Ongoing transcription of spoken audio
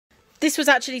This was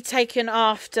actually taken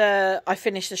after I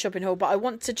finished the shopping haul, but I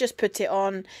want to just put it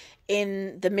on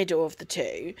in the middle of the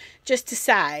two, just to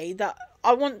say that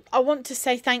I want to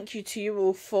say thank you to you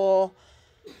all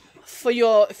for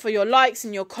your likes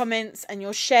and your comments and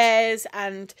your shares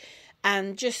and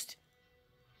just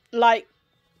like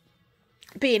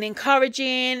being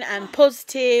encouraging and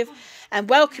positive and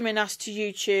welcoming us to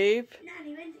YouTube.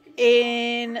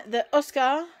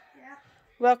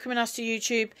 Welcoming us to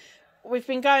YouTube. We've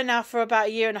been going now for about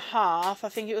 1.5 years. I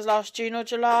think it was last June or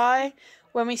July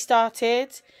when we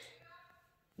started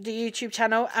the YouTube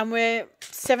channel, and we're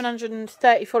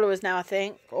 730 followers now, I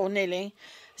think, or nearly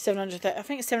 730. I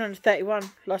think it's 731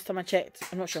 last time I checked.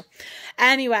 I'm not sure.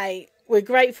 Anyway, we're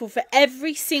grateful for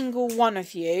every single one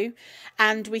of you,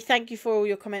 and we thank you for all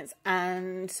your comments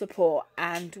and support,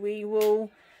 and we will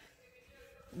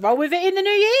roll with it in the new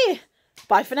year.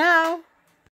 Bye for now.